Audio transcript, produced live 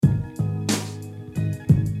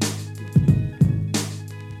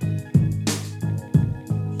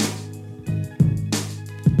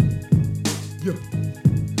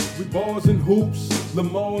Bars and hoops,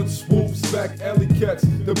 Lamar and swoops, back alley cats,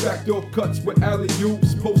 the backdoor cuts with alley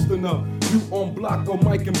oops, posting up. You on block or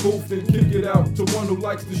mic and booth, then kick it out to one who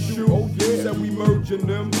likes to shoot. Oh yeah, said we merging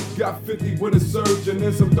them. Got 50 with a surgeon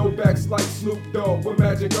and some throwbacks like Snoop Dogg with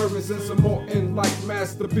Magic Irvin and some more in like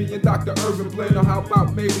Master P and Dr. Irvin playing. Or how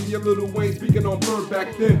about maybe your Lil Wayne speaking on Bird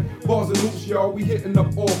back then? Bars and hoops, y'all, we hitting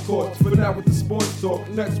up all courts. For now with the sports talk,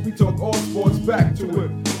 next we talk all sports. Back to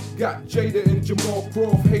it. Got Jada and Jamal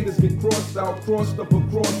Croft, haters get crossed out, crossed up or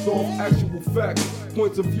crossed off. Actual facts,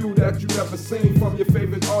 points of view that you never seen from your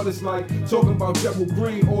favorite artists, like talking about Gerald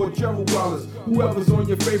Green or Gerald Wallace. Whoever's on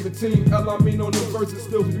your favorite team, El Amin on the verses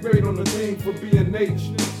still be great on the name for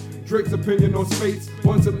B&H. Drake's opinion on Spates,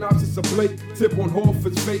 one synopsis of Blake, tip on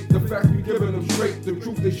Horford's fate, the facts we giving them straight, the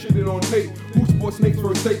truth they shitted on tape. Who sports snakes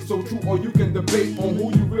first take, so true or you can debate on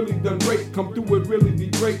who you really done rate. Come through it really be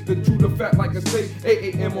great, the true, the fat like a steak.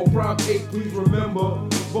 8 a.m. on Prime 8, please remember,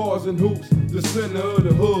 bars and hoops, the center of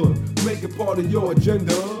the hood, make it part of your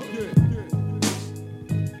agenda.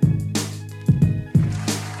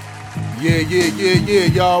 Yeah,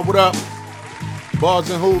 y'all, what up? Bars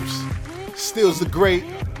and hoops, Stills the Great.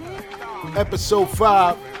 Episode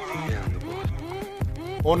 5.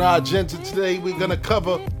 On our agenda today, we're gonna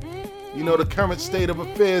cover, the current state of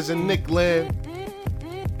affairs in Knick land.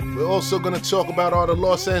 We're also gonna talk about all the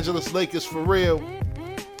Los Angeles Lakers for real.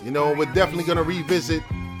 We're definitely gonna revisit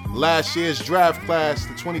last year's draft class,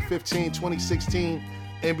 the 2015-2016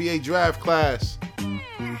 NBA draft class.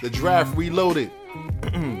 The draft reloaded.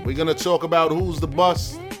 We're gonna talk about who's the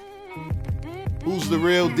bust, who's the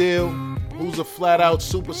real deal, who's a flat-out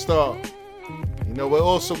superstar. We're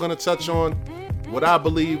also going to touch on what I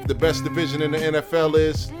believe the best division in the NFL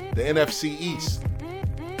is, the NFC East.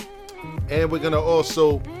 And we're going to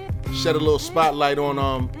also shed a little spotlight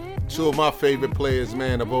on two of my favorite players,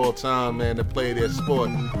 man, of all time, man, that play their sport,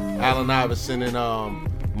 Allen Iverson and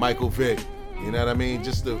Michael Vick. You know what I mean?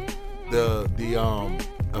 Just the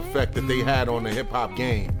effect that they had on the hip-hop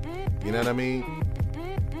game. You know what I mean?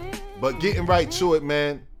 But getting right to it,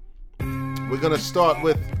 man. We're going to start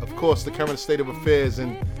with, of course, the current state of affairs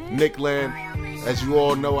in Knick land. As you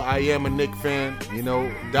all know, I am a Knick fan,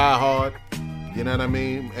 die hard, you know what I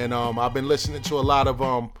mean? And I've been listening to a lot of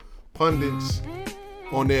pundits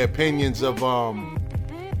on their opinions of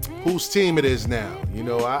whose team it is now.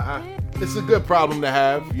 It's a good problem to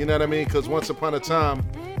have, you know what I mean? Because once upon a time,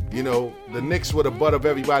 the Knicks were the butt of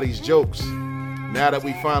everybody's jokes. Now that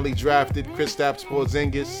we finally drafted Kristaps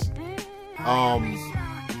Porzingis,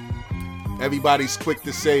 everybody's quick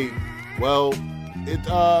to say, well,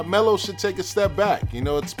 Melo should take a step back.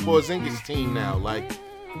 It's Porzingis' team now. Like,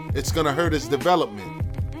 it's going to hurt his development.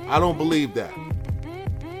 I don't believe that.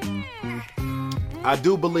 I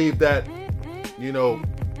do believe that,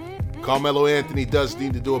 Carmelo Anthony does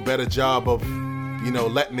need to do a better job of,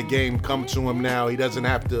 letting the game come to him now. He doesn't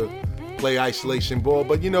have to play isolation ball.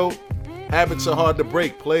 But, habits are hard to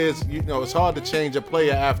break. Players, it's hard to change a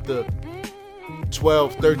player after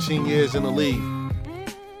 12, 13 years in the league.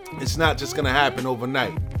 It's not just going to happen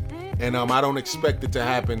overnight. And I don't expect it to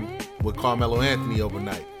happen with Carmelo Anthony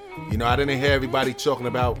overnight. I didn't hear everybody talking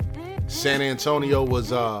about San Antonio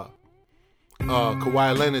was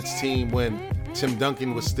Kawhi Leonard's team when Tim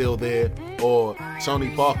Duncan was still there or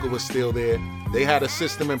Tony Parker was still there. They had a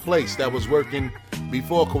system in place that was working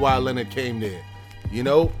before Kawhi Leonard came there.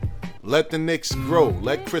 Let the Knicks grow.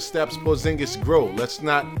 Let Kristaps Porzingis grow. Let's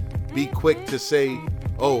not be quick to say,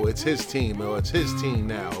 oh, it's his team or it's his team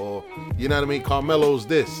now, or you know what I mean, Carmelo's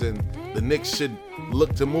this and the Knicks should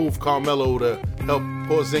look to move Carmelo to help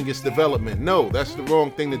Porzingis development. No, that's the wrong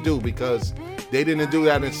thing to do because they didn't do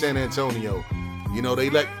that in San Antonio. They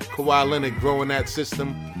let Kawhi Leonard grow in that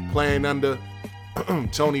system, playing under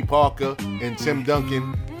Tony Parker and Tim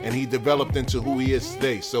Duncan, and he developed into who he is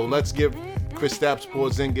today. So let's give Kristaps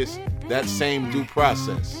Porzingis that same due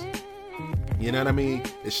process. You know what I mean?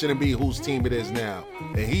 It shouldn't be whose team it is now.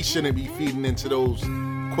 And he shouldn't be feeding into those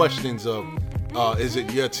questions of, is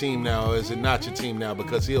it your team now or is it not your team now?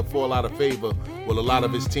 Because he'll fall out of favor with a lot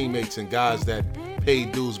of his teammates and guys that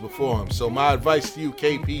paid dues before him. So my advice to you,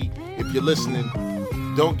 KP, if you're listening,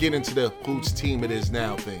 don't get into the whose team it is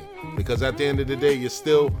now thing. Because at the end of the day, you're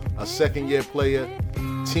still a second-year player.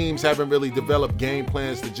 Teams haven't really developed game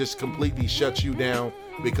plans to just completely shut you down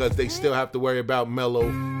because they still have to worry about Melo.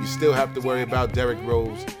 You still have to worry about Derrick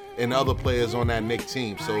Rose and other players on that Knicks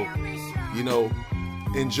team. So,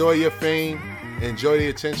 enjoy your fame, enjoy the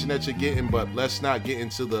attention that you're getting, but let's not get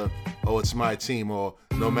into the, oh, it's my team, or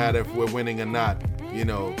no matter if we're winning or not,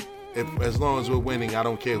 as long as we're winning, I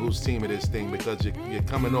don't care whose team it is thing, because you're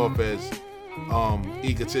coming off as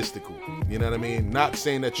egotistical. You know what I mean? Not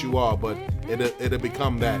saying that you are, but it'll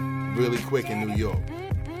become that really quick in New York.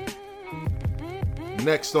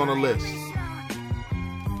 Next on the list.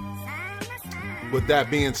 With that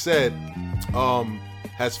being said,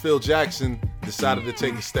 has Phil Jackson decided to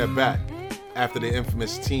take a step back after the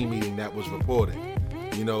infamous team meeting that was reported.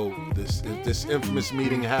 You know, this infamous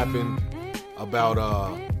meeting happened about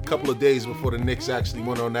a couple of days before the Knicks actually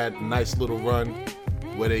went on that nice little run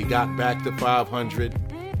where they got back to 500.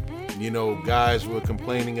 You know, guys were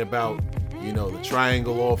complaining about, you know, the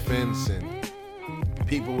triangle offense, and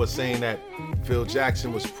people were saying that Phil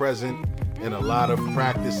Jackson was present in a lot of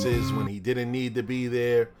practices when he didn't need to be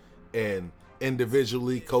there, and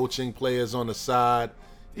individually coaching players on the side,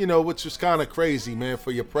 you know, which was kind of crazy, man,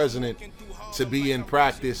 for your president to be in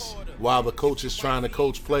practice while the coach is trying to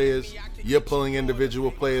coach players. You're pulling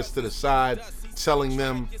individual players to the side, telling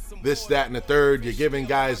them this, that, and the third. You're giving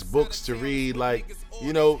guys books to read. Like,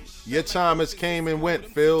 you know, your time has came and went,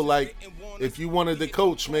 Phil. Like, if you wanted to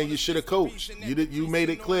coach, man, you should have coached. You made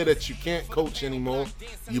it clear that you can't coach anymore.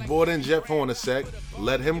 You brought in Jeff Hornacek.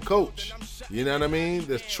 Let him coach. You know what I mean?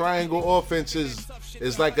 The triangle offense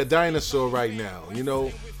is like a dinosaur right now. You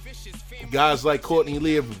know, guys like Courtney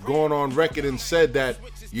Lee have gone on record and said that,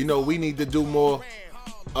 you know, we need to do more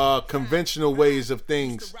conventional ways of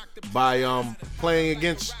things by playing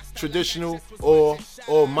against traditional or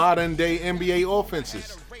modern day NBA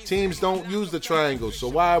offenses. Teams don't use the triangle, so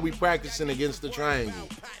why are we practicing against the triangle?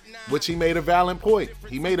 Which he made a valid point.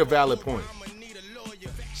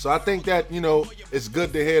 So I think that, you know, it's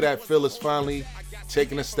good to hear that Phil is finally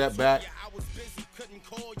taking a step back,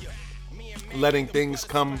 letting things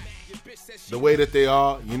come the way that they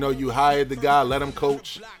are. You know, you hired the guy, let him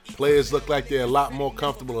coach. Players look like they're a lot more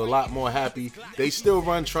comfortable, a lot more happy. They still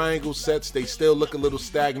run triangle sets. They still look a little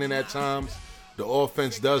stagnant at times. The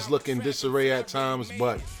offense does look in disarray at times,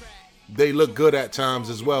 but they look good at times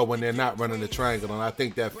as well when they're not running the triangle. And I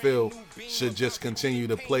think that Phil should just continue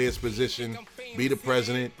to play his position, be the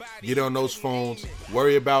president, get on those phones,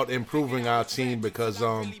 worry about improving our team, because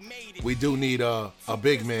we do need a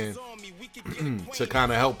big man to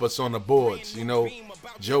kind of help us on the boards. You know,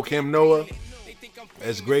 Joakim Noah,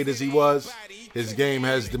 as great as he was, his game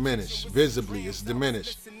has diminished. Visibly, it's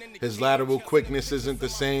diminished. His lateral quickness isn't the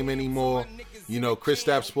same anymore. You know,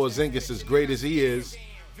 Kristaps Porzingis, as great as he is,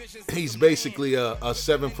 he's basically a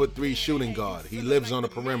 7'3" shooting guard. He lives on the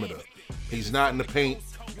perimeter. He's not in the paint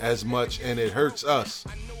as much, and it hurts us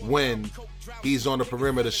when he's on the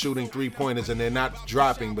perimeter shooting three-pointers and they're not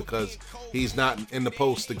dropping because he's not in the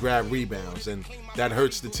post to grab rebounds, and that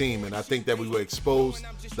hurts the team. And I think that we were exposed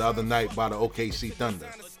the other night by the OKC Thunder.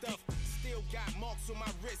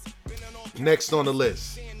 Next on the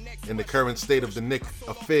list, in the current state of the Knicks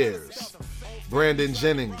affairs, Brandon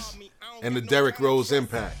Jennings and the Derrick Rose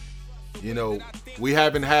impact. You know, we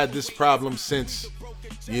haven't had this problem since,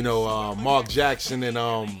 you know, Mark Jackson and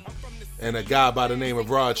a guy by the name of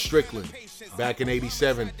Rod Strickland back in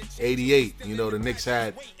 87, 88. You know, the Knicks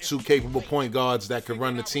had two capable point guards that could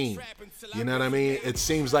run the team. You know what I mean? It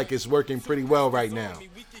seems like it's working pretty well right now.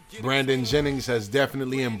 Brandon Jennings has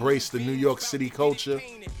definitely embraced the New York City culture.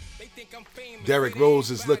 Derrick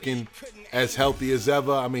Rose is looking as healthy as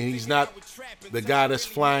ever. I mean, he's not the guy that's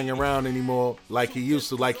flying around anymore like he used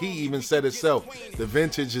to. Like he even said himself, the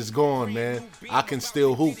vintage is gone, man. I can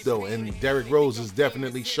still hoop, though. And Derrick Rose is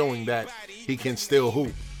definitely showing that he can still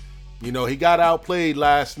hoop. You know, he got outplayed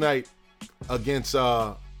last night against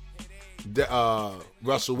Russell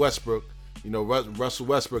Westbrook. You know, Russell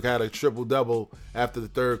Westbrook had a triple-double after the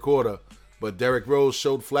third quarter. But Derrick Rose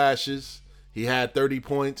showed flashes. He had 30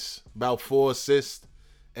 points, about 4 assists,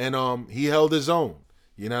 and he held his own.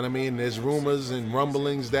 You know what I mean? There's rumors and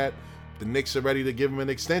rumblings that the Knicks are ready to give him an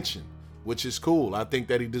extension, which is cool. I think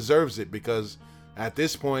that he deserves it because at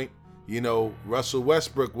this point, you know, Russell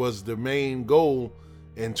Westbrook was the main goal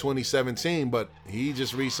in 2017, but he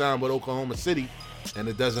just re-signed with Oklahoma City, and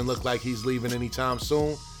it doesn't look like he's leaving anytime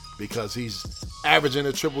soon because he's averaging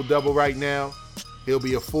a triple-double right now. He'll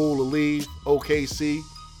be a fool to leave OKC,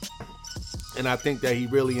 and I think that he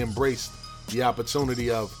really embraced the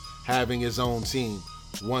opportunity of having his own team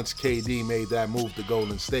once KD made that move to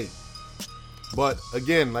Golden State. But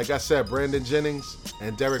again, like I said, Brandon Jennings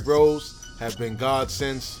and Derrick Rose have been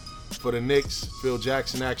godsends for the Knicks. Phil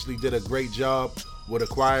Jackson actually did a great job with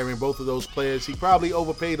acquiring both of those players. He probably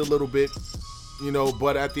overpaid a little bit, you know,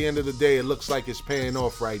 but at the end of the day, it looks like it's paying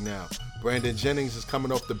off right now. Brandon Jennings is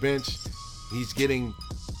coming off the bench. He's getting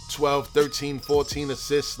 12, 13, 14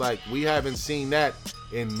 assists. Like, we haven't seen that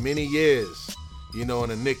in many years, you know,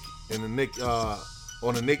 on a Knick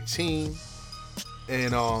team.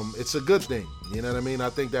 And it's a good thing. You know what I mean? I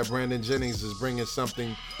think that Brandon Jennings is bringing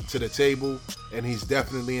something to the table, and he's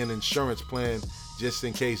definitely an insurance plan just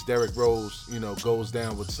in case Derrick Rose, goes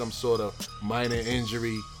down with some sort of minor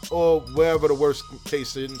injury or wherever the worst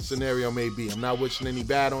case scenario may be. I'm not wishing any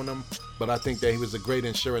bad on him, but I think that he was a great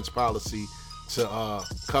insurance policy to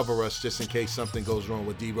cover us just in case something goes wrong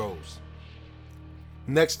with D Rose.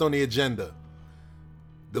 Next on the agenda,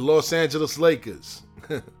 the Los Angeles Lakers.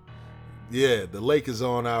 Yeah, the Lakers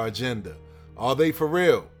are on our agenda. Are they for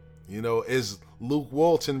real? Is Luke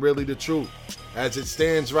Walton really the truth? As it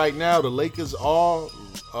stands right now, the Lakers are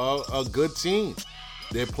a good team.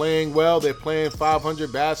 They're playing well. They're playing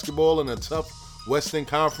 500 basketball in a tough Western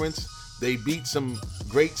Conference. They beat some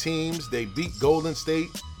great teams. They beat Golden State,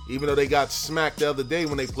 even though they got smacked the other day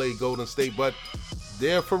when they played Golden State. But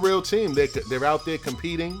they're a for real team. They're out there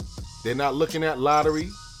competing. They're not looking at lottery.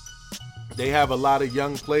 They have a lot of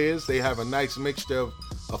young players. They have a nice mixture of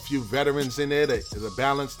a few veterans in there to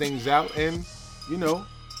balance things out. And,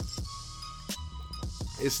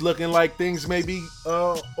 it's looking like things may be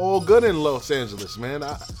all good in Los Angeles, man.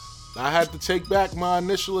 I had to take back my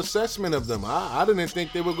initial assessment of them. I didn't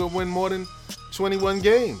think they were going to win more than 21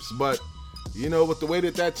 games. But, with the way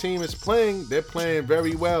that team is playing, they're playing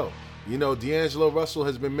very well. D'Angelo Russell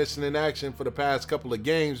has been missing in action for the past couple of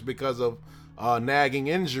games because of nagging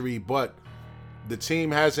injury, but the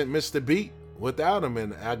team hasn't missed a beat without him,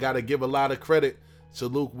 and I got to give a lot of credit to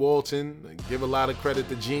Luke Walton, give a lot of credit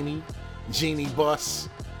to Jeannie Buss,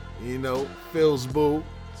 Phil's boo.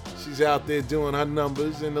 She's out there doing her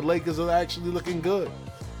numbers, and the Lakers are actually looking good.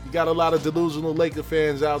 You got a lot of delusional Laker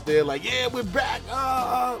fans out there like, yeah, we're back,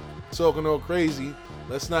 talking all crazy.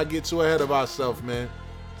 Let's not get too ahead of ourselves, man.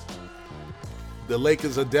 The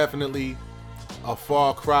Lakers are definitely a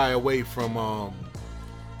far cry away from,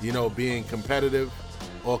 being competitive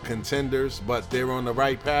or contenders, but they're on the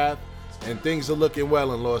right path, and things are looking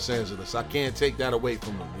well in Los Angeles. I can't take that away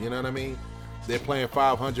from them, you know what I mean? They're playing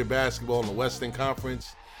 500 basketball in the Western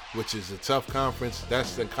Conference, which is a tough conference.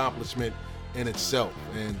 That's an accomplishment in itself,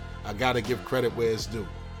 and I got to give credit where it's due.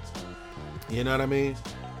 You know what I mean?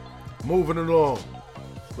 Moving along,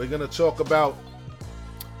 we're going to talk about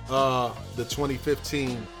the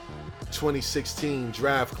 2015-2016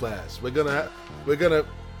 draft class. We're gonna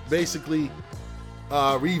basically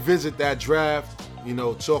revisit that draft.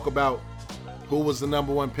 Talk about who was the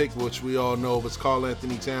number one pick, which we all know was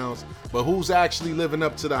Karl-Anthony Towns. But who's actually living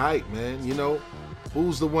up to the hype, man?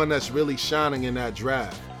 Who's the one that's really shining in that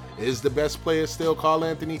draft? Is the best player still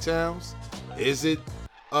Karl-Anthony Towns? Is it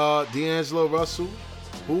D'Angelo Russell?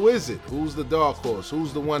 Who is it? Who's the dark horse?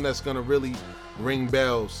 Who's the one that's gonna really ring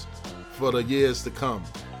bells for the years to come?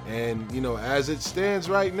 And, as it stands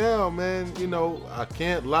right now, man, I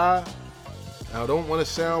can't lie. I don't want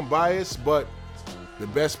to sound biased, but the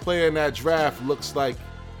best player in that draft looks like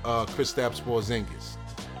Kristaps Porzingis.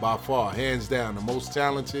 By far, hands down, the most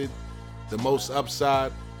talented, the most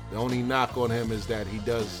upside. The only knock on him is that he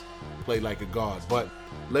does play like a guard. But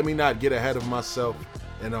let me not get ahead of myself,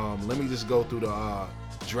 and let me just go through the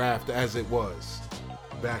draft as it was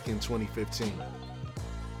back in 2015.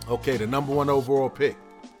 Okay, the number one overall pick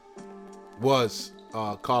was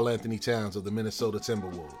Karl-Anthony Towns of the Minnesota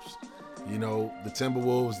Timberwolves. The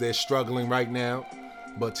Timberwolves, they're struggling right now,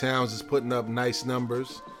 but Towns is putting up nice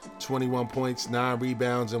numbers, 21 points, 9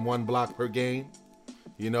 rebounds, and 1 block per game.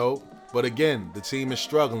 But again, the team is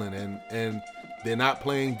struggling, and they're not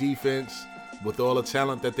playing defense with all the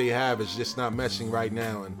talent that they have. It's just not meshing right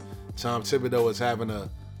now, and Tom Thibodeau is having a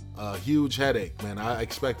huge headache, man. I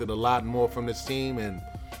expected a lot more from this team, and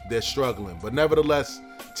they're struggling. But nevertheless,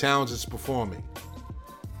 Towns is performing.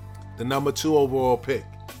 The number 2 overall pick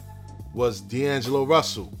was D'Angelo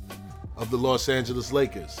Russell of the Los Angeles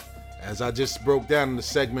Lakers. As I just broke down in the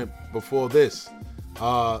segment before this,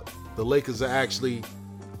 the Lakers are actually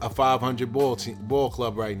a 500 ball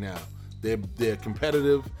club right now. They're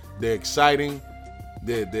competitive. They're exciting.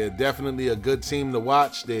 They're definitely a good team to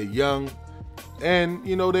watch. They're young, and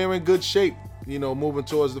they're in good shape. Moving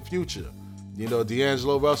towards the future.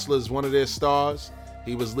 D'Angelo Russell is one of their stars.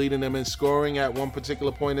 He was leading them in scoring at one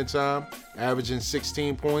particular point in time, averaging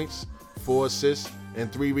 16 points, 4 assists,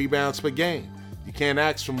 and 3 rebounds per game. You can't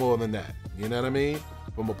ask for more than that. You know what I mean?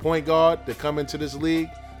 From a point guard to come into this league,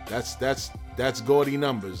 that's gaudy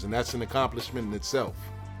numbers, and that's an accomplishment in itself.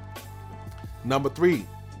 Number 3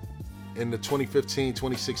 in the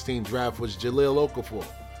 2015-2016 draft was Jahlil Okafor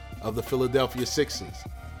of the Philadelphia Sixers.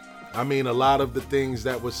 I mean, a lot of the things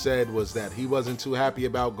that was said was that he wasn't too happy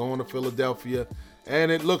about going to Philadelphia,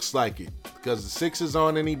 and it looks like it because the Sixers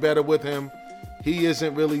aren't any better with him, he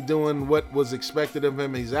isn't really doing what was expected of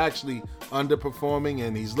him. He's actually underperforming,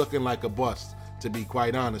 and he's looking like a bust, to be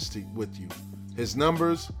quite honest with you. His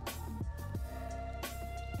numbers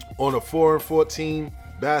on a 4-14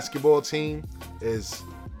 basketball team is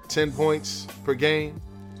 10 points per game,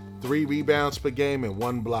 3 rebounds per game, and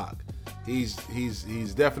 1 block. He's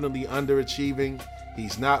definitely underachieving.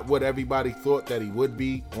 He's not what everybody thought that he would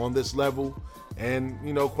be on this level. And,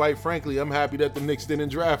 quite frankly, I'm happy that the Knicks didn't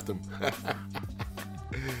draft him.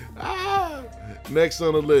 Next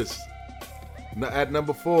on the list, at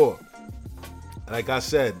number 4, like I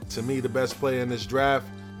said, to me, the best player in this draft,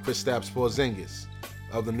 Kristaps Porzingis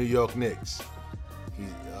of the New York Knicks.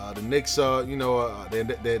 The Knicks are,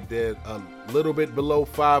 they're a little bit below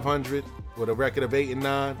 500 with a record of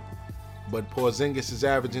 8-9, but Porzingis is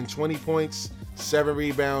averaging 20 points, 7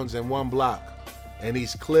 rebounds, and 1 block. And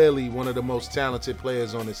he's clearly one of the most talented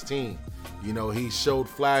players on his team. He showed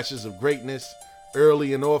flashes of greatness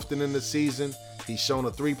early and often in the season. He's shown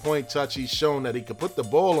a 3-point touch. He's shown that he could put the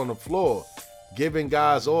ball on the floor, giving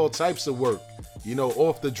guys all types of work,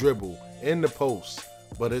 off the dribble, in the post.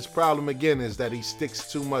 But his problem, again, is that he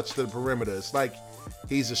sticks too much to the perimeter. It's like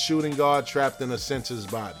he's a shooting guard trapped in a center's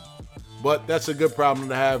body. But that's a good problem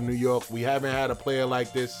to have, New York. We haven't had a player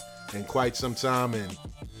like this in quite some time, and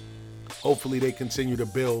hopefully they continue to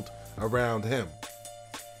build around him.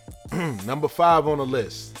 Number 5 on the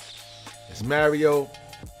list is Mario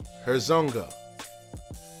Hezonja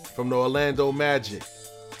from the Orlando Magic.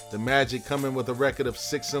 The Magic coming with a record of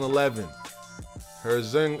 6-11.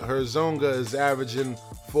 Hezonja is averaging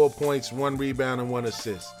 4 points, 1 rebound, and 1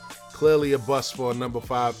 assist. Clearly a bust for a number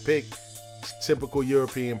 5 pick. Typical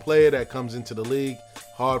European player that comes into the league.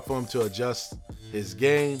 Hard for him to adjust his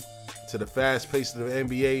game to the fast pace of the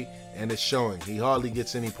NBA, and it's showing. He hardly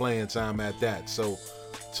gets any playing time at that. So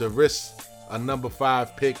to risk a number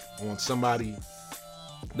 5 pick on somebody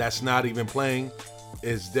that's not even playing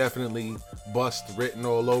is definitely bust written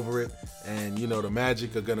all over it. And, the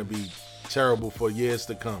Magic are going to be terrible for years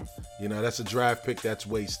to come. That's a draft pick that's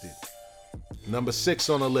wasted. Number 6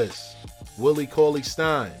 on the list, Willie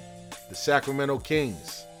Cauley-Stein, the Sacramento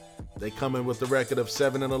Kings. They come in with a record of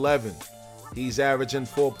 7-11. He's averaging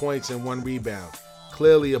 4 points and 1 rebound.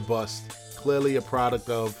 Clearly a bust. Clearly a product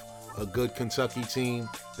of a good Kentucky team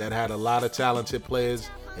that had a lot of talented players,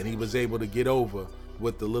 and he was able to get over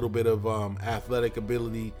with the little bit of athletic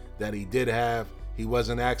ability that he did have. He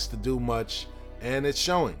wasn't asked to do much, and it's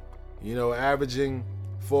showing. Averaging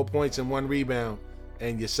 4 points and 1 rebound,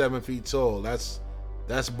 and you're 7 feet tall. That's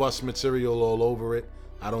bust material all over it.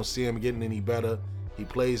 I don't see him getting any better. He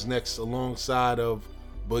plays next alongside of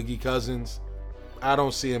Boogie Cousins. I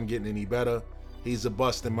don't see him getting any better. He's a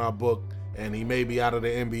bust in my book, and he may be out of the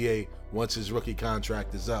NBA once his rookie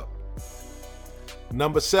contract is up.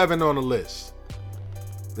 Number 7 on the list,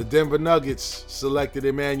 the Denver Nuggets selected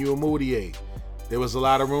Emmanuel Mudiay. There was a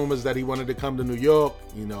lot of rumors that he wanted to come to New York.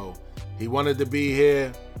 He wanted to be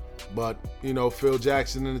here, but, Phil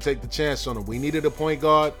Jackson didn't take the chance on him. We needed a point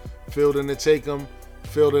guard. Phil didn't take him.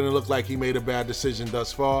 Phil didn't look like he made a bad decision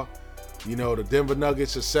thus far. The Denver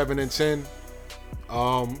Nuggets are 7-10.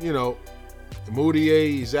 Mudiay,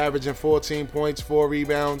 he's averaging 14 points, 4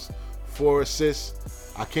 rebounds, 4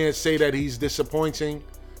 assists. I can't say that he's disappointing.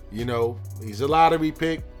 He's a lottery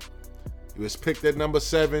pick. He was picked at number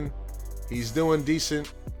 7. He's doing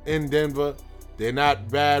decent in Denver. They're not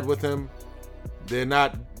bad with him. They're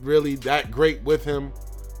not really that great with him.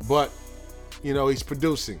 But, he's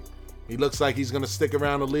producing. He looks like he's going to stick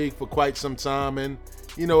around the league for quite some time. And,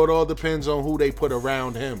 it all depends on who they put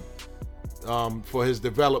around him for his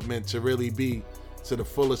development to really be to the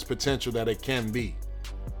fullest potential that it can be.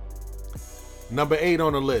 Number 8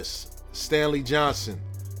 on the list, Stanley Johnson,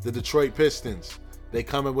 the Detroit Pistons. They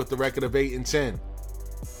come in with the record of 8-10.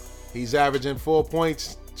 He's averaging 4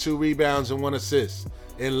 points, 2 rebounds, and 1 assist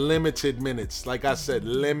in limited minutes. Like I said,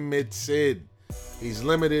 limited. He's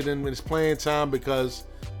limited in his playing time because,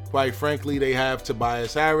 quite frankly, they have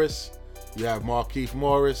Tobias Harris. You have Marcus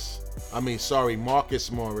Morris.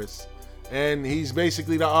 And he's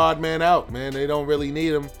basically the odd man out, man. They don't really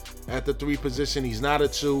need him at the 3 position. He's not a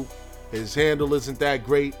 2. His handle isn't that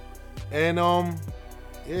great. And,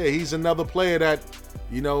 he's another player that,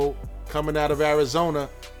 coming out of Arizona,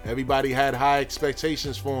 everybody had high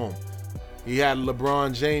expectations for him. He had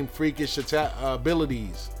LeBron James freakish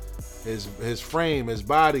abilities. His frame, his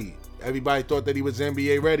body. Everybody thought that he was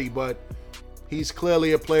NBA ready, but he's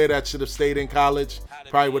clearly a player that should have stayed in college.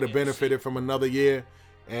 Probably would have benefited from another year.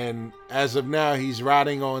 And as of now, he's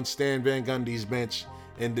riding on Stan Van Gundy's bench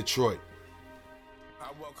in Detroit.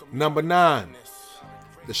 Number 9,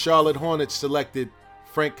 the Charlotte Hornets selected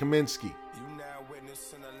Frank Kaminsky.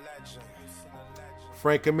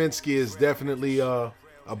 Frank Kaminsky is definitely a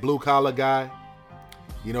blue-collar guy.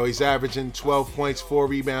 You know, he's averaging 12 points, 4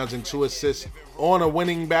 rebounds, and 2 assists on a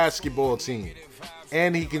winning basketball team.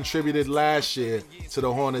 And he contributed last year to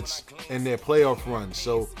the Hornets in their playoff run.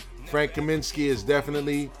 So Frank Kaminsky is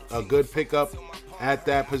definitely a good pickup at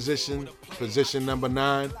that position number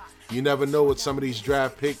 9. You never know with some of these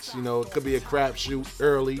draft picks. You know, it could be a crapshoot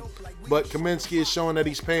early. But Kaminsky is showing that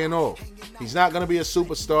he's paying off. He's not going to be a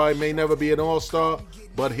superstar. He may never be an all-star,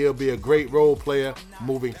 but he'll be a great role player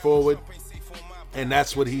moving forward. And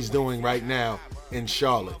that's what he's doing right now in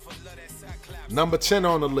Charlotte. Number 10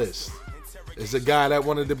 on the list is a guy that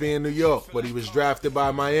wanted to be in New York, but he was drafted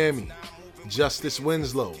by Miami, Justice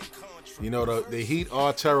Winslow. You know, the Heat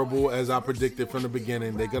are terrible, as I predicted from the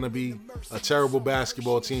beginning. They're going to be a terrible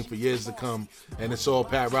basketball team for years to come, and it's all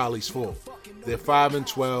Pat Riley's fault. They're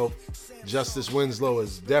 5-12. Justice Winslow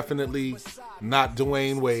is definitely not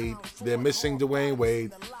Dwayne Wade. They're missing Dwayne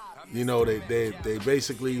Wade. You know, they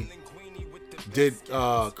basically did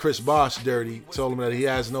Chris Bosh dirty, told him that he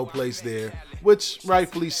has no place there, which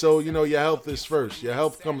rightfully so. You know, your health is first. Your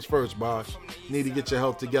health comes first, Bosh. You need to get your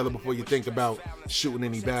health together before you think about shooting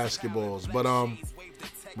any basketballs. But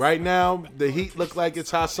right now, the Heat look like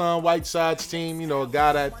it's Hassan Whiteside's team. You know, a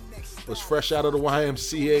guy that was fresh out of the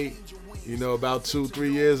YMCA, you know, about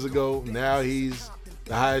 2-3 years ago. Now he's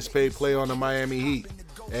the highest paid player on the Miami Heat.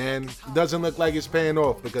 And it doesn't look like it's paying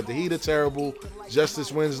off because the Heat are terrible.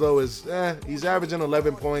 Justice Winslow is, he's averaging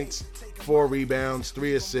 11 points, 4 rebounds,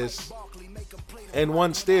 3 assists, and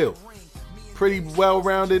 1 steal. Pretty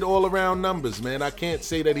well-rounded all-around numbers, man. I can't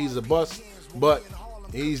say that he's a bust, but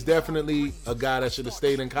he's definitely a guy that should have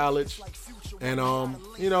stayed in college. And,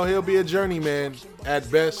 you know, he'll be a journeyman at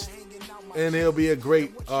best, and he'll be a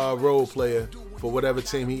great role player for whatever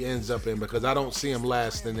team he ends up in because I don't see him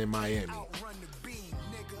lasting in Miami.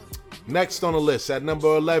 Next on the list at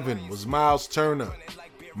number 11 was Miles Turner.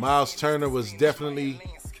 Miles Turner was definitely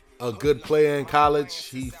a good player in college.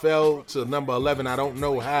 He fell to number 11. I don't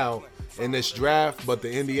know how in this draft, but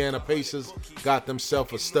the Indiana Pacers got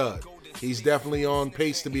themselves a stud. He's definitely on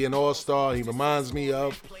pace to be an all-star. He reminds me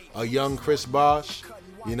of a young Chris Bosh.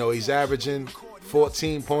 You know, he's averaging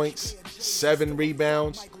 14 points, 7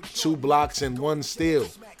 rebounds, 2 blocks, and 1 steal.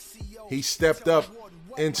 He stepped up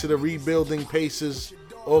into the rebuilding Pacers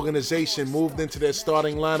organization, moved into their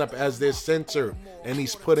starting lineup as their center, and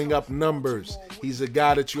he's putting up numbers. He's a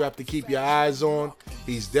guy that you have to keep your eyes on.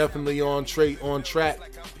 He's definitely on track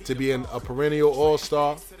to be a perennial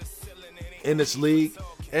all-star in this league,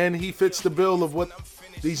 and he fits the bill of what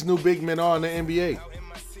these new big men are in the NBA.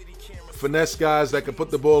 Finesse guys that can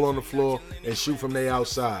put the ball on the floor and shoot from the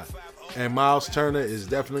outside. And Miles Turner is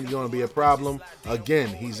definitely going to be a problem. Again,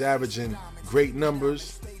 he's averaging great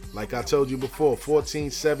numbers. Like I told you before,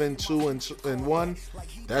 14, 7, 2, and 1.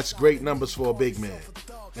 That's great numbers for a big man.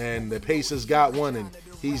 And the Pacers got one, and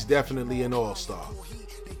he's definitely an all-star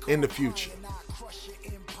in the future.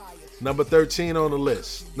 Number 13 on the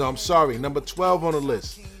list. No, I'm sorry. Number 12 on the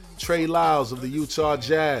list. Trey Lyles of the Utah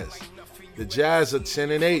Jazz. The Jazz are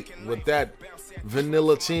 10-8 with that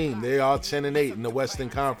vanilla team. They are 10-8 in the Western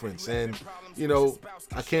Conference. And, you know,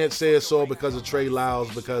 I can't say it's all because of Trey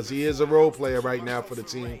Lyles because he is a role player right now for the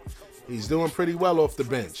team. He's doing pretty well off the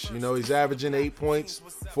bench. You know, he's averaging 8 points,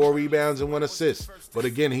 4 rebounds, and 1 assist. But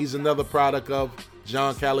again, he's another product of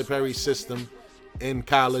John Calipari's system in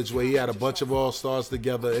college where he had a bunch of all-stars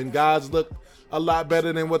together. And guys look a lot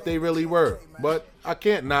better than what they really were. But I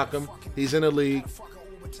can't knock him. He's in the league.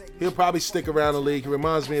 He'll probably stick around the league. He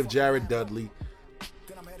reminds me of Jared Dudley.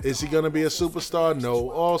 Is he going to be a superstar? No.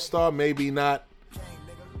 All-star? Maybe not.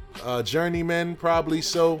 Journeyman? Probably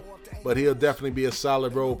so. But he'll definitely be a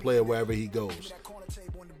solid role player wherever he goes.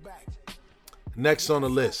 Next on the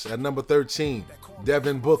list, at number 13,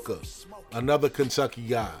 Devin Booker, another Kentucky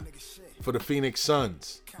guy for the Phoenix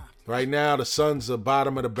Suns. Right now, the Suns are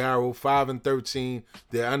bottom of the barrel, 5-13.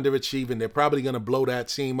 They're underachieving. They're probably going to blow that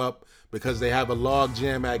team up because they have a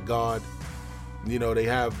logjam at guard. You know, they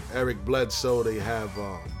have Eric Bledsoe. They have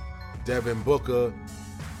Devin Booker.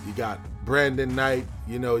 You got Brandon Knight.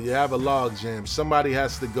 You know, you have a logjam. Somebody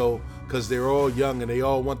has to go because they're all young and they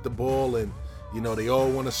all want the ball and, you know, they all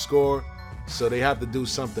want to score. So they have to do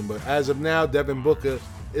something. But as of now, Devin Booker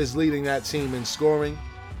is leading that team in scoring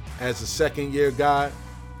as a second-year guy.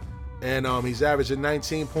 And he's averaging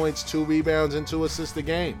 19 points, 2 rebounds, and 2 assists a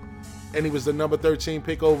game. And he was the number 13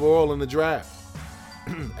 pick overall in the draft.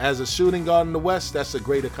 As a shooting guard in the West, that's a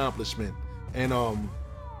great accomplishment. And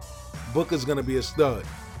Booker's going to be a stud.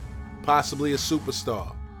 Possibly a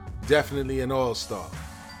superstar. Definitely an all-star.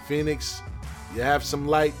 Phoenix, you have some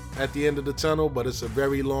light at the end of the tunnel, but it's a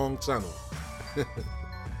very long tunnel.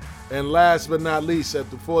 And last but not least, at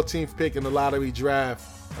the 14th pick in the lottery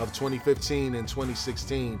draft of 2015 and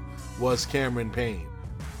 2016 was Cameron Payne,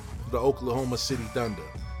 the Oklahoma City Thunder.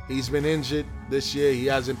 He's been injured this year. He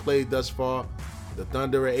hasn't played thus far. The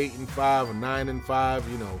Thunder are 8-5 or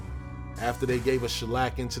 9-5, after they gave a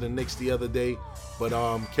shellacking to the Knicks the other day. But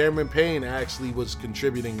Cameron Payne actually was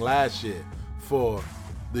contributing last year for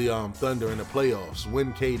the Thunder in the playoffs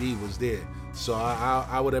when KD was there. So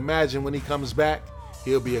I would imagine when he comes back,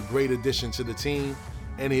 he'll be a great addition to the team,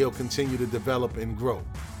 and he'll continue to develop and grow.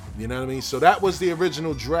 You know what I mean? So that was the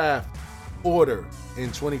original draft order in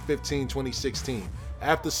 2015, 2016.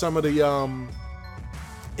 After some of the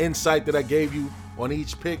insight that I gave you on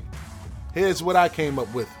each pick, here's what I came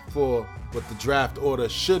up with for what the draft order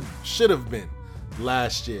should have been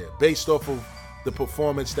last year, based off of the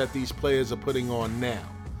performance that these players are putting on now.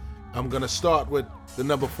 I'm going to start with the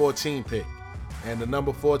number 14 pick. And the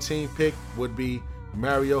number 14 pick would be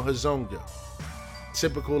Mario Hezonja.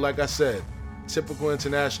 Typical, like I said, typical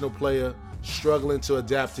international player, struggling to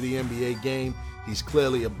adapt to the NBA game. He's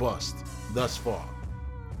clearly a bust thus far.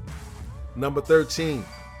 Number 13,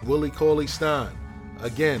 Willie Cauley-Stein.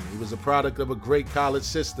 Again, he was a product of a great college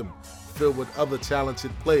system filled with other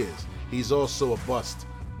talented players. He's also a bust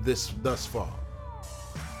thus far.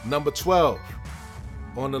 Number 12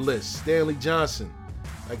 on the list, Stanley Johnson.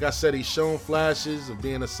 Like I said, he's shown flashes of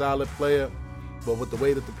being a solid player, but with the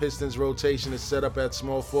way that the Pistons rotation is set up at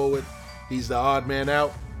small forward, he's the odd man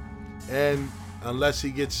out. And unless he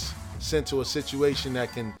gets sent to a situation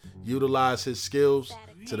that can utilize his skills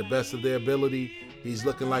to the best of their ability, he's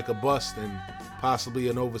looking like a bust and possibly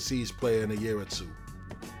an overseas player in a year or two.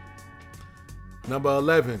 Number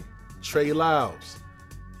 11, Trey Lyles.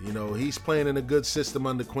 He's playing in a good system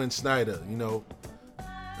under Quinn Snyder.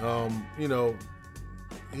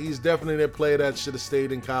 He's definitely a player that should have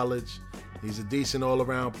stayed in college. He's a decent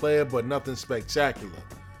all-around player, but nothing spectacular.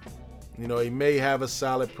 He may have a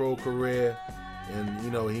solid pro career, and,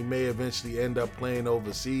 he may eventually end up playing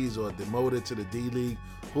overseas or demoted to the D-League.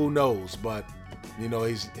 Who knows? But,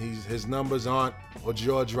 his numbers aren't or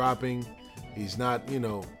jaw-dropping. He's not,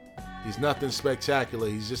 he's nothing spectacular.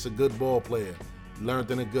 He's just a good ball player.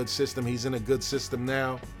 Learned in a good system. He's in a good system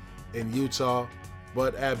now in Utah.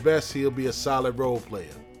 But at best, he'll be a solid role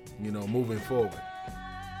player, moving forward.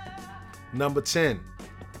 Number 10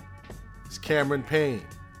 is Cameron Payne.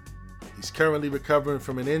 He's currently recovering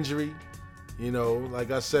from an injury.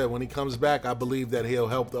 Like I said, when he comes back, I believe that he'll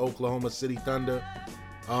help the Oklahoma City Thunder.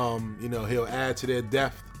 He'll add to their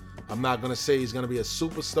depth. I'm not going to say he's going to be a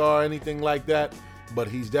superstar or anything like that, but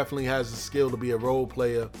he definitely has the skill to be a role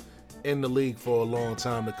player in the league for a long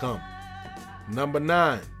time to come. Number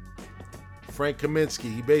 9, Frank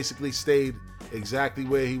Kaminsky. He basically stayed exactly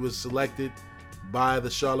where he was selected by the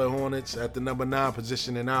Charlotte Hornets at the number 9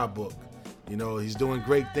 position in our book. He's doing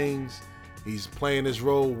great things. He's playing his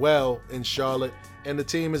role well in Charlotte, and the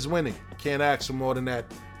team is winning. Can't ask for more than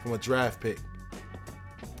that from a draft pick.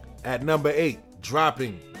 At number 8,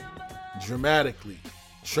 dropping dramatically,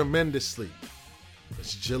 tremendously,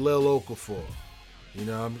 it's Jahlil Okafor.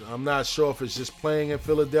 I'm not sure if it's just playing in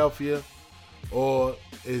Philadelphia or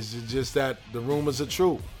is it just that the rumors are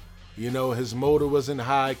true. His motor wasn't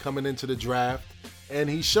high coming into the draft, and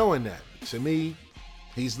he's showing that. To me,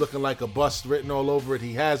 he's looking like a bust written all over it.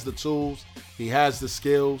 He has the tools, he has the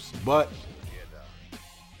skills, but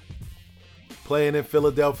playing in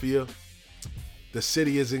Philadelphia, the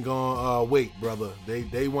city isn't going to wait, brother.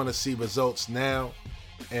 They want to see results now,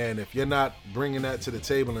 and if you're not bringing that to the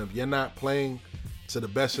table and if you're not playing to the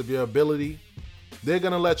best of your ability, they're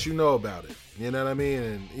going to let you know about it. You know what I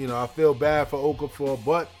mean? And, I feel bad for Okafor,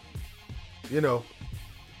 but,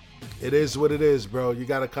 it is what it is, bro. You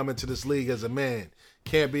got to come into this league as a man.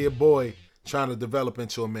 Can't be a boy trying to develop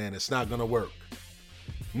into a man. It's not going to work.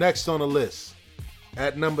 Next on the list,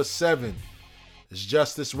 at number 7, is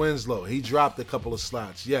Justice Winslow. He dropped a couple of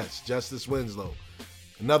slots. Yes, Justice Winslow.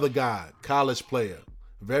 Another guy, college player.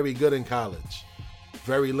 Very good in college.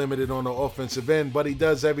 Very limited on the offensive end, but he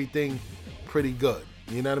does everything pretty good.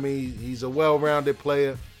 You know what I mean? He's a well-rounded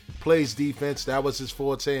player. Plays defense. That was his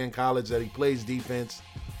forte in college, that he plays defense.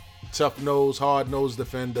 Tough-nosed, hard-nosed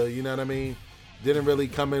defender. You know what I mean? Didn't really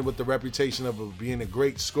come in with the reputation of being a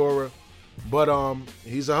great scorer, but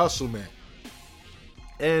he's a hustle man.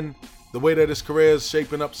 And the way that his career is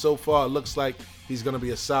shaping up so far, it looks like he's going to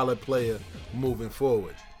be a solid player moving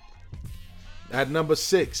forward. At number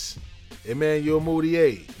 6, Emmanuel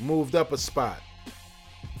Mudiay moved up a spot.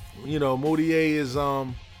 Mudiay is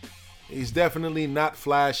he's definitely not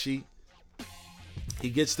flashy. He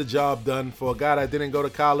gets the job done. For a guy that didn't go to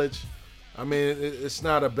college, I mean, it's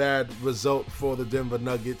not a bad result for the Denver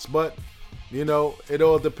Nuggets, but, you know, it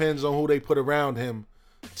all depends on who they put around him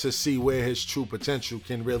to see where his true potential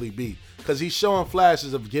can really be. Because he's showing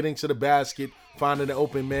flashes of getting to the basket, finding an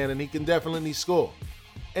open man, and he can definitely score.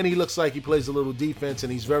 And he looks like he plays a little defense,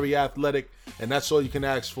 and he's very athletic, and that's all you can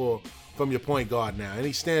ask for from your point guard now. And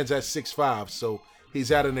he stands at 6'5", so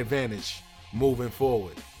he's at an advantage moving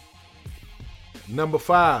forward. Number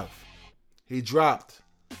 5, he dropped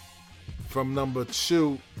from number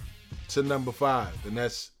 2 to number 5, and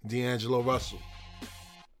that's D'Angelo Russell.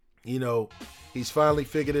 You know, he's finally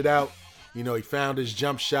figured it out. You know, he found his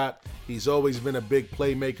jump shot. He's always been a big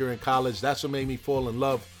playmaker in college. That's what made me fall in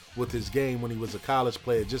love with his game when he was a college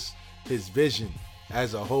player. Just his vision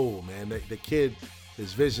as a whole, man. The kid,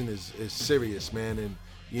 his vision is serious, man. And,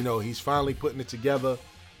 you know, he's finally putting it together.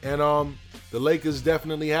 And the Lakers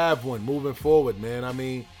definitely have one moving forward, man. I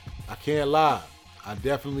mean, I can't lie. I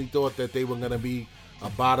definitely thought that they were going to be a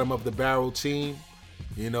bottom of the barrel team,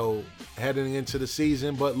 you know, heading into the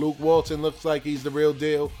season. But Luke Walton looks like he's the real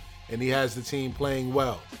deal, and he has the team playing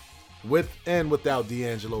well, with and without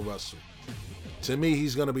D'Angelo Russell. To me,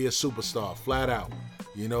 he's going to be a superstar, flat out.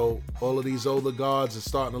 You know, all of these older guards are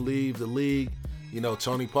starting to leave the league. You know,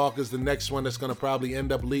 Tony Parker's the next one that's going to probably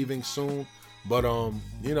end up leaving soon. But,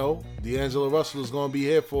 you know, D'Angelo Russell is going to be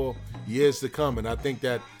here for years to come. And I think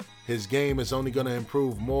that his game is only going to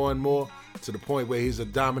improve more and more to the point where he's a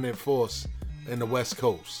dominant force in the West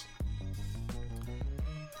Coast.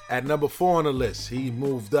 At number 4 on the list, he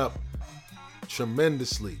moved up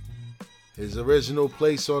tremendously. His original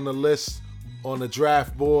place on the list on the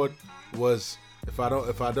draft board was, if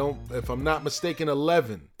I'm not mistaken,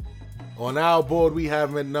 11. On our board, we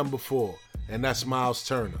have him at number 4, and that's Miles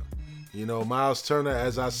Turner. You know, Miles Turner,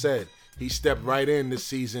 as I said, he stepped right in this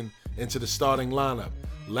season into the starting lineup.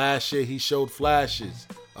 Last year, he showed flashes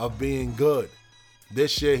of being good.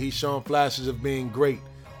 This year, he's shown flashes of being great,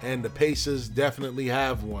 and the Pacers definitely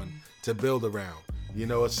have one to build around. You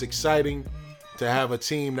know, it's exciting to have a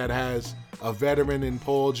team that has a veteran in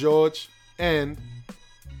Paul George and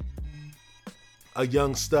a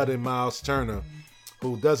young stud in Miles Turner,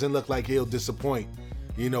 who doesn't look like he'll disappoint,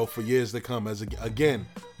 you know, for years to come. As again,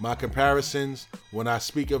 my comparisons when I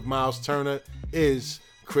speak of Miles Turner is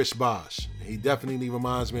Chris Bosh. He definitely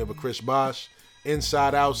reminds me of a Chris Bosh.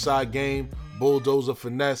 Inside, outside game, bulldozer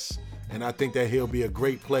finesse, and I think that he'll be a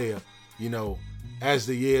great player, you know, as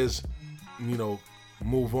the years, you know,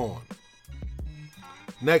 move on.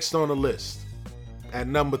 Next on the list, at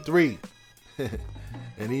number 3,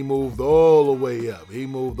 and he moved all the way up. He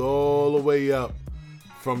moved all the way up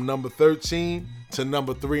from number 13 to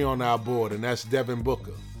number 3 on our board, and that's Devin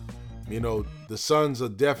Booker. You know, the Suns are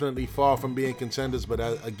definitely far from being contenders, but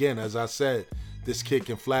again, as I said, this kid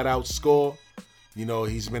can flat out score. You know,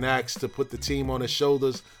 he's been asked to put the team on his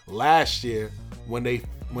shoulders last year when they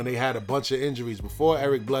had a bunch of injuries. Before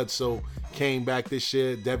Eric Bledsoe came back this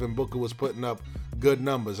year, Devin Booker was putting up good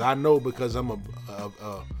numbers. I know because I'm a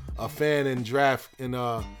fan in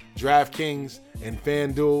DraftKings and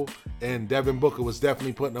FanDuel, and Devin Booker was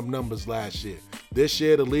definitely putting up numbers last year. This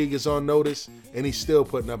year, the league is on notice, and he's still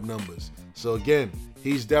putting up numbers. So again,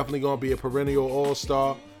 he's definitely going to be a perennial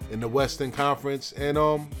all-star in the Western Conference. And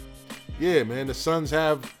yeah, man, the Suns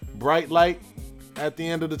have bright light at the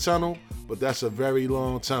end of the tunnel, but that's a very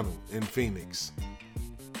long tunnel in Phoenix.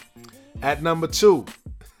 At number 2,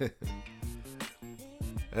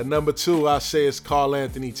 I say it's Karl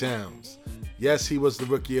Anthony Towns. Yes, he was the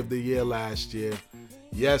Rookie of the Year last year.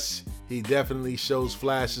 Yes, he definitely shows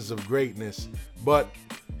flashes of greatness, but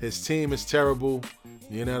his team is terrible.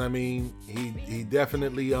 You know what I mean? He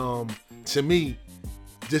definitely, to me,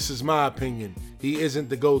 this is my opinion, he isn't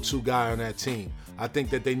the go-to guy on that team. I think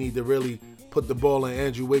that they need to really put the ball in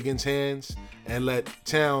Andrew Wiggins' hands and let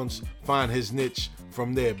Towns find his niche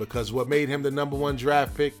from there, because what made him the number 1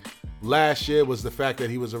 draft pick last year was the fact that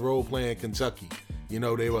he was a role player in Kentucky. You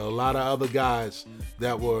know, there were a lot of other guys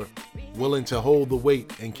that were willing to hold the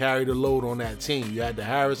weight and carry the load on that team. You had the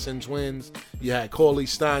Harrison twins, you had Cauley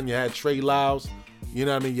Stein, you had Trey Lyles, you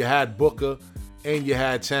know what I mean? You had Booker, and you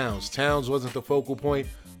had Towns. Towns wasn't the focal point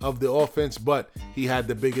of the offense, but he had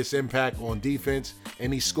the biggest impact on defense,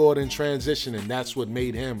 and he scored in transition, and that's what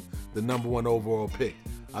made him the number 1 overall pick.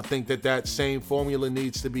 I think that same formula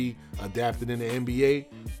needs to be adapted in the NBA,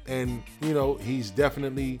 and, you know, he's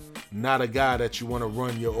definitely not a guy that you want to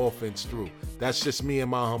run your offense through. That's just me and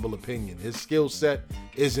my humble opinion. His skill set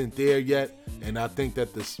isn't there yet, and I think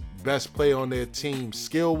that the best player on their team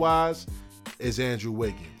skill-wise is Andrew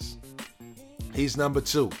Wiggins. He's number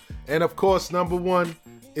 2. And, of course, number 1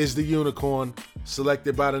 is the unicorn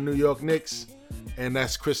selected by the New York Knicks, and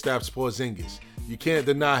that's Kristaps Porzingis. You can't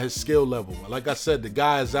deny his skill level. Like I said, the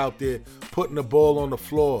guy is out there putting the ball on the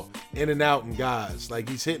floor, in and out, and guys. Like,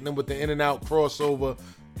 he's hitting them with the in and out crossover,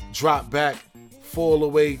 drop back, fall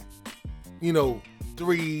away,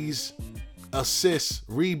 threes, assists,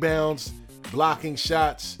 rebounds, blocking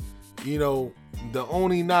shots. The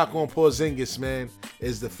only knock on Porzingis, man,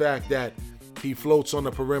 is the fact that he floats on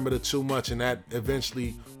the perimeter too much, and that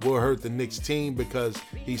eventually will hurt the Knicks team because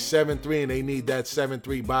he's 7'3", and they need that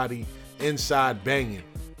 7'3" body inside banging.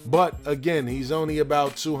 But again, he's only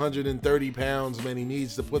about 230 pounds, man. He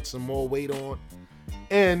needs to put some more weight on.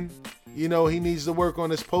 And, he needs to work on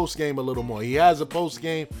his post game a little more. He has a post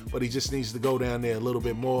game, but he just needs to go down there a little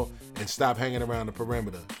bit more and stop hanging around the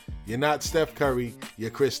perimeter. You're not Steph Curry,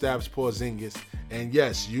 you're Kristaps Porzingis. And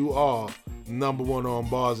yes, you are number one on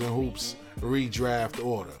Bars and Hoops redraft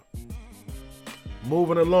order.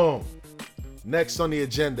 Moving along. Next on the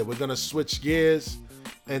agenda, we're going to switch gears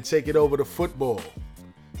and take it over to football.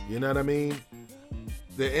 You know what I mean?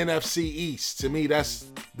 The NFC East, to me, that's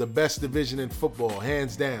the best division in football,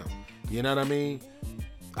 hands down. You know what I mean?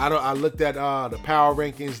 I looked at the power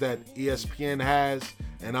rankings that ESPN has,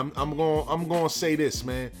 and I'm going to say this,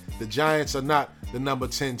 man. The Giants are not the number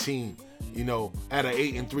 10 team, at an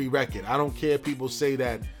 8-3 record. I don't care if people say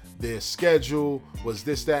that their schedule was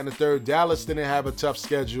this, that, and the third. Dallas didn't have a tough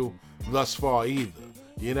schedule thus far either.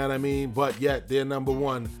 You know what I mean? But yet they're number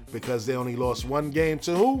one because they only lost one game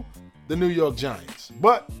to who? The New York Giants.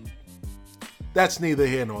 But that's neither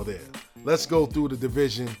here nor there. Let's go through the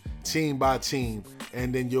division team by team,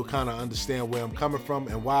 and then you'll kind of understand where I'm coming from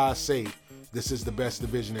and why I say this is the best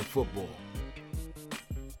division in football.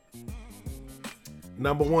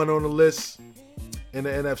 Number one on the list in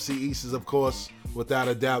the NFC East is, of course, without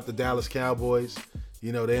a doubt, the Dallas Cowboys.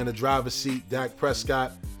 They're in the driver's seat. Dak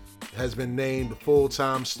Prescott has been named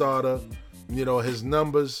full-time starter. His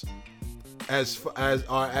numbers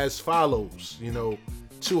are as follows.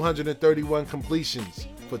 231 completions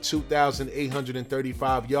for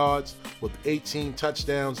 2,835 yards with 18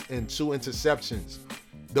 touchdowns and 2 interceptions.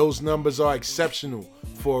 Those numbers are exceptional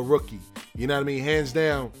for a rookie. You know what I mean? Hands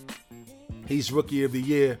down, he's Rookie of the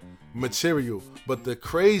Year material. But the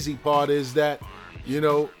crazy part is that,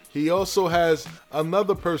 he also has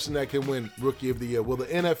another person that can win Rookie of the Year. Will the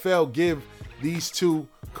NFL give these two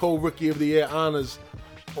co-Rookie of the Year honors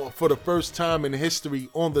for the first time in history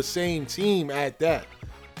on the same team at that?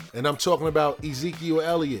 And I'm talking about Ezekiel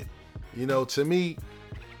Elliott. To me,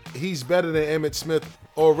 he's better than Emmitt Smith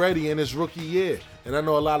already in his rookie year. And I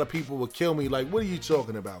know a lot of people will kill me like, what are you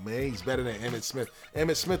talking about, man? He's better than Emmitt Smith.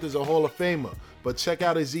 Emmitt Smith is a Hall of Famer. But check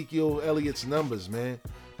out Ezekiel Elliott's numbers, man.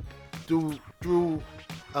 Through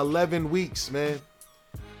 11 weeks, man,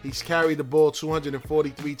 he's carried the ball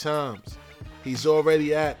 243 times. He's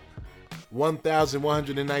already at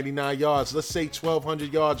 1,199 yards. Let's say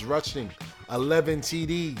 1,200 yards rushing, 11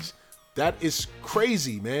 TDs. That is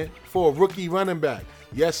crazy, man, for a rookie running back.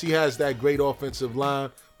 Yes, he has that great offensive line,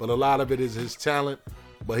 but a lot of it is his talent.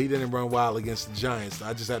 But he didn't run wild against the Giants.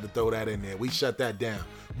 I just had to throw that in there. We shut that down.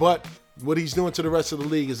 But what he's doing to the rest of the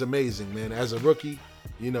league is amazing, man. As a rookie,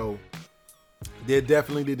 they're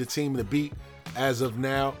definitely the team to beat as of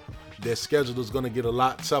now. Their schedule is going to get a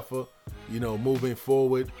lot tougher, moving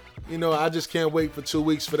forward. I just can't wait for 2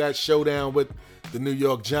 weeks for that showdown with the New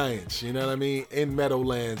York Giants, you know what I mean? In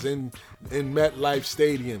Meadowlands, in MetLife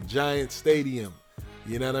Stadium, Giant Stadium,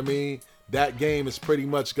 you know what I mean? That game is pretty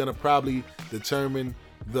much going to probably determine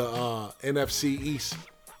the NFC East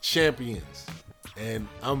champions. And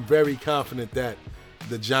I'm very confident that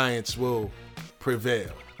the Giants will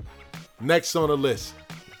prevail. Next on the list,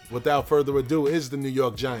 without further ado, is the New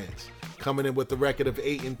York Giants, coming in with the record of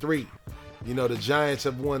 8-3. The Giants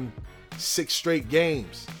have won 6 straight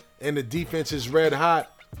games, and the defense is red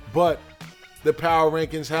hot, but the power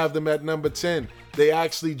rankings have them at number 10. They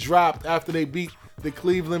actually dropped after they beat the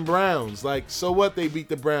Cleveland Browns. Like, so what? They beat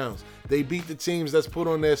the Browns. They beat the teams that's put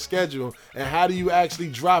on their schedule. And how do you actually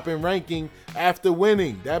drop in ranking after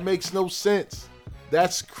winning? That makes no sense.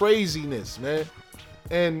 That's craziness, man.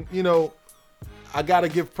 And, I got to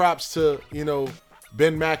give props to,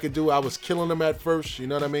 Ben McAdoo. I was killing him at first, you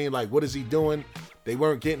know what I mean? Like, what is he doing? They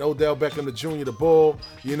weren't getting Odell Beckham Jr. the ball.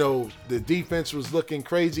 The defense was looking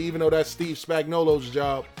crazy, even though that's Steve Spagnuolo's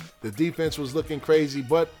job. The defense was looking crazy,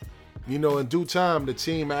 but, in due time, the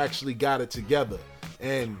team actually got it together.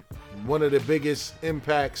 And one of the biggest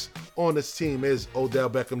impacts on this team is Odell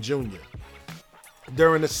Beckham Jr.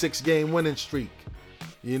 During the 6-game winning streak,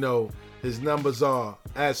 his numbers are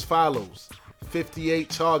as follows: 58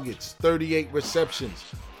 targets, 38 receptions,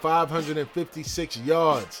 556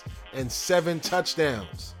 yards, and 7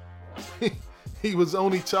 touchdowns. He was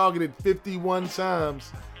only targeted 51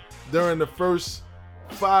 times during the first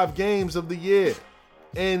 5 games of the year.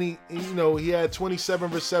 And he had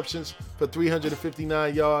 27 receptions for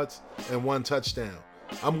 359 yards and 1 touchdown.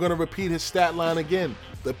 I'm going to repeat his stat line again.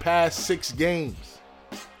 The past 6 games,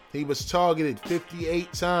 he was targeted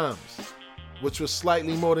 58 times, which was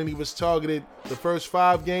slightly more than he was targeted the first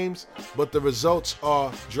 5 games, but the results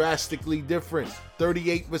are drastically different.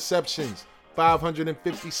 38 receptions,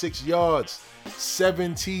 556 yards,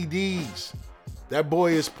 7 TDs. That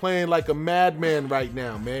boy is playing like a madman right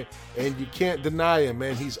now, man. And you can't deny him,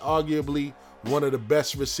 man. He's arguably one of the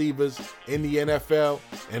best receivers in the NFL.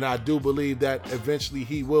 And I do believe that eventually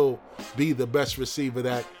he will be the best receiver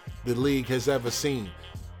that the league has ever seen.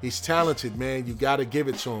 He's talented, man. You got to give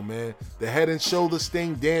it to him, man. The head and shoulders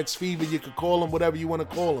thing, dance fever, you could call him whatever you want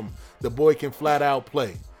to call him. The boy can flat out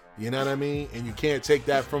play. You know what I mean? And you can't take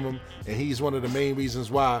that from him. And he's one of the main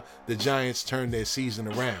reasons why the Giants turned their season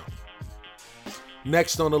around.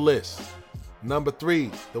 Next on the list, number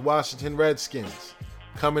 3, the Washington Redskins,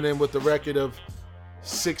 coming in with a record of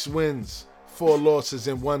 6 wins, 4 losses,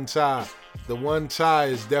 and 1 tie. The 1 tie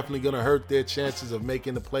is definitely going to hurt their chances of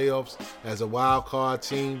making the playoffs as a wild card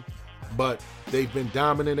team, but they've been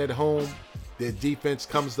dominant at home. Their defense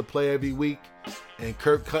comes to play every week, and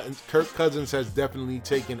Kirk Cousins has definitely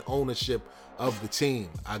taken ownership of the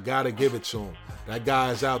team. I got to give it to him. That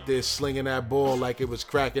guy is out there slinging that ball like it was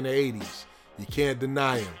crack in the 80s. You can't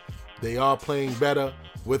deny him. They are playing better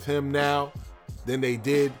with him now than they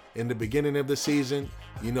did in the beginning of the season.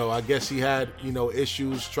 I guess he had,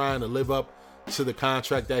 issues trying to live up to the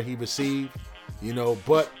contract that he received,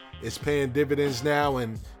 but it's paying dividends now.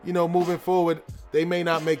 And, moving forward, they may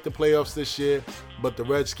not make the playoffs this year, but the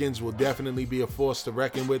Redskins will definitely be a force to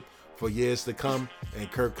reckon with for years to come.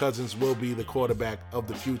 And Kirk Cousins will be the quarterback of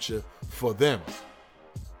the future for them.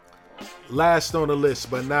 Last on the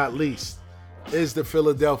list, but not least, is the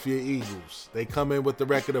Philadelphia Eagles. They come in with the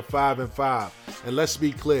record of 5-5. And let's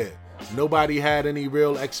be clear, nobody had any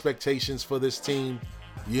real expectations for this team,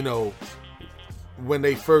 when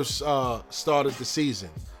they first started the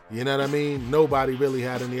season. You know what I mean? Nobody really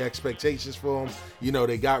had any expectations for them.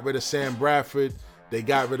 They got rid of Sam Bradford. They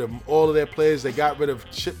got rid of all of their players. They got rid of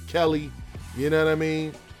Chip Kelly. You know what I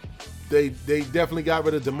mean? They definitely got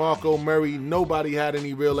rid of DeMarco Murray. Nobody had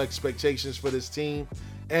any real expectations for this team.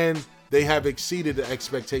 And they have exceeded the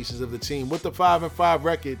expectations of the team with the 5-5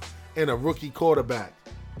 record and a rookie quarterback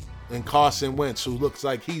in Carson Wentz, who looks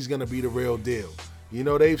like he's going to be the real deal.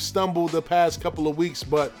 They've stumbled the past couple of weeks,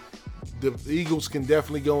 but the Eagles can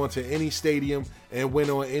definitely go into any stadium and win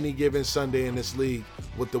on any given Sunday in this league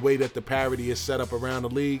with the way that the parity is set up around the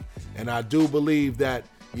league. And I do believe that,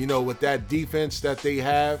 with that defense that they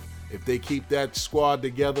have, if they keep that squad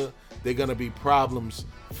together, they're going to be problems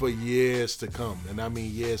for years to come. And I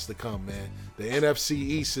mean years to come, man. The NFC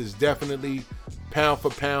East is definitely, pound for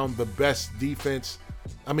pound, the best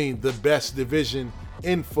the best division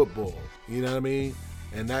in football. You know what I mean?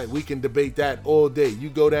 And that we can debate that all day. You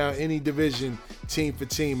go down any division, team for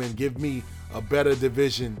team, and give me a better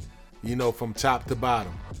division, from top to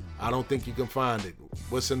bottom. I don't think you can find it.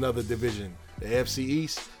 What's another division? The AFC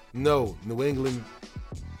East? No. New England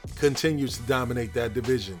continues to dominate that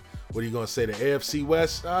division. What are you going to say? The AFC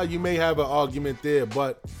West? You may have an argument there,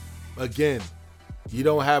 but again, you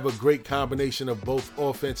don't have a great combination of both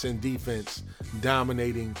offense and defense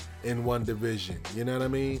dominating in one division. You know what I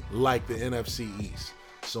mean? Like the NFC East.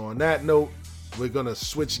 So on that note, we're going to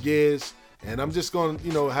switch gears, and I'm just going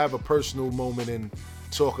to, have a personal moment and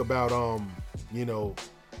talk about,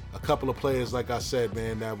 a couple of players, like I said,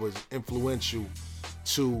 man, that was influential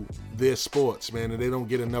to their sports, man, and they don't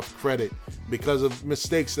get enough credit because of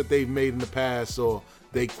mistakes that they've made in the past, or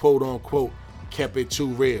they quote unquote kept it too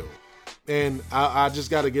real. And I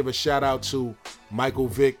just got to give a shout out to Michael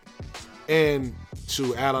Vick and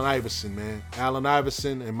to Allen Iverson, man. Allen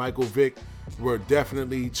Iverson and Michael Vick were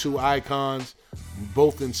definitely 2 icons,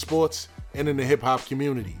 both in sports and in the hip hop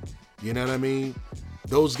community. You know what I mean?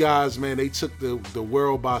 Those guys, man, they took the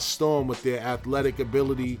world by storm with their athletic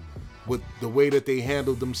ability, with the way that they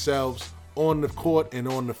handled themselves on the court and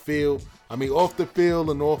on the field. I mean, off the field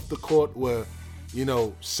and off the court were,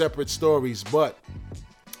 separate stories, but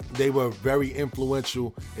they were very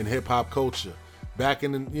influential in hip-hop culture. Back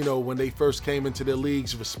in, when they first came into the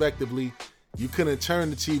leagues, respectively, you couldn't turn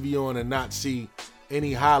the TV on and not see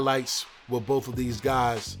any highlights with both of these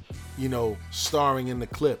guys, starring in the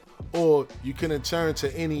clip. Or you couldn't turn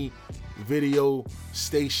to any video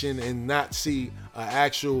station and not see an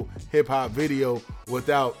actual hip-hop video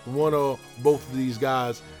without one or both of these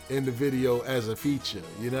guys in the video as a feature.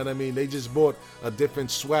 You know what I mean? They just brought a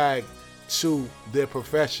different swag to their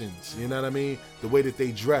professions. You know what I mean? The way that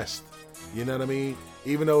they dressed. You know what I mean?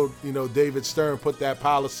 Even though, David Stern put that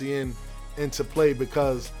policy into play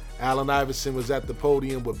because Allen Iverson was at the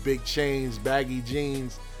podium with big chains, baggy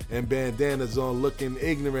jeans, and bandanas on, looking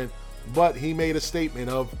ignorant. But he made a statement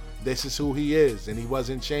of this is who he is, and he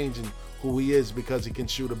wasn't changing who he is because he can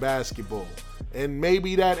shoot a basketball. And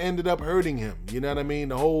maybe that ended up hurting him. You know what I mean?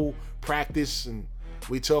 The whole practice, and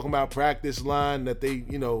we talking about practice line that they,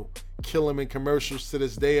 kill him in commercials to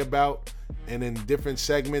this day about, and in different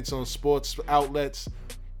segments on sports outlets,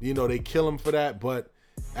 they kill him for that. But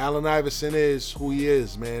Allen Iverson is who he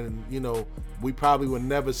is, man. And, we probably will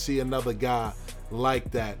never see another guy like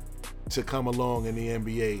that to come along in the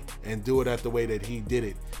NBA and do it at the way that he did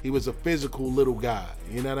it. He was a physical little guy.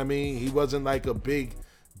 You know what I mean? He wasn't like a big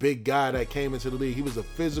guy that came into the league. He was a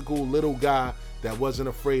physical little guy that wasn't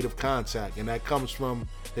afraid of contact, and that comes from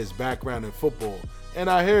his background in football. And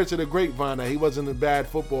I heard to the grapevine that he wasn't a bad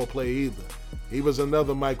football player either. He was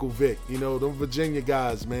another Michael Vick. Them Virginia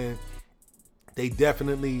guys, man, they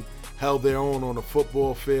definitely held their own on the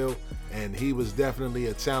football field, and he was definitely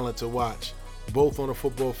a talent to watch, both on the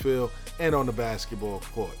football field and on the basketball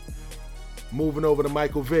court. Moving over to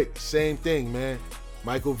Michael Vick, same thing, man.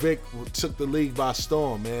 Michael Vick took the league by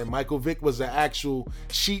storm, man. Michael Vick was the actual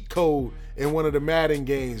cheat code in one of the Madden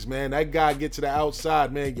games, man. That guy get to the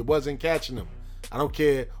outside, man. You wasn't catching him. I don't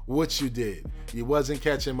care what you did. You wasn't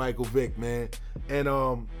catching Michael Vick, man. And,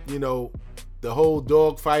 the whole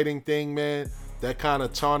dog fighting thing, man, that kind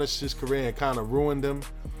of tarnished his career and kind of ruined him.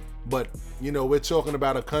 But, we're talking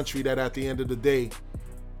about a country that at the end of the day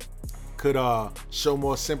could show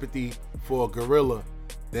more sympathy for a gorilla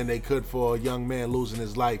than they could for a young man losing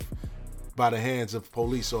his life by the hands of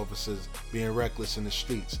police officers being reckless in the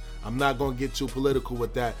streets. I'm not going to get too political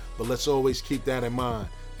with that, but let's always keep that in mind.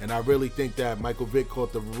 And I really think that Michael Vick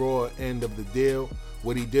caught the raw end of the deal.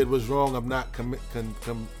 What he did was wrong. I'm not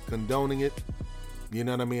condoning it. You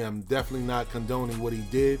know what I mean? I'm definitely not condoning what he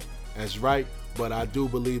did as right, but I do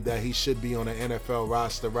believe that he should be on an NFL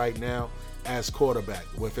roster right now as quarterback.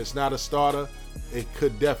 If it's not a starter, it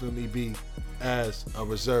could definitely be as a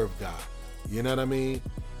reserve guy. You know what I mean?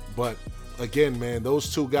 But again, man,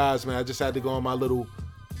 those two guys, man, I just had to go on my little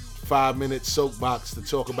 5-minute soapbox to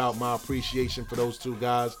talk about my appreciation for those two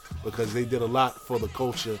guys because they did a lot for the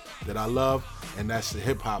culture that I love, and that's the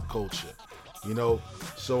hip-hop culture.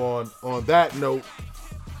 So on that note,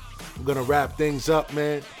 I'm gonna wrap things up,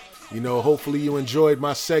 man. Hopefully you enjoyed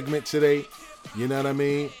my segment today. You know what I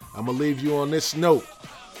mean? I'm gonna leave you on this note.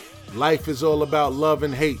 Life is all about love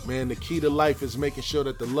and hate, man. The key to life is making sure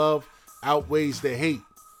that the love outweighs the hate.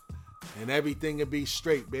 And everything will be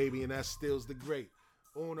straight, baby. And that stills the great.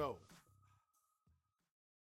 Uno.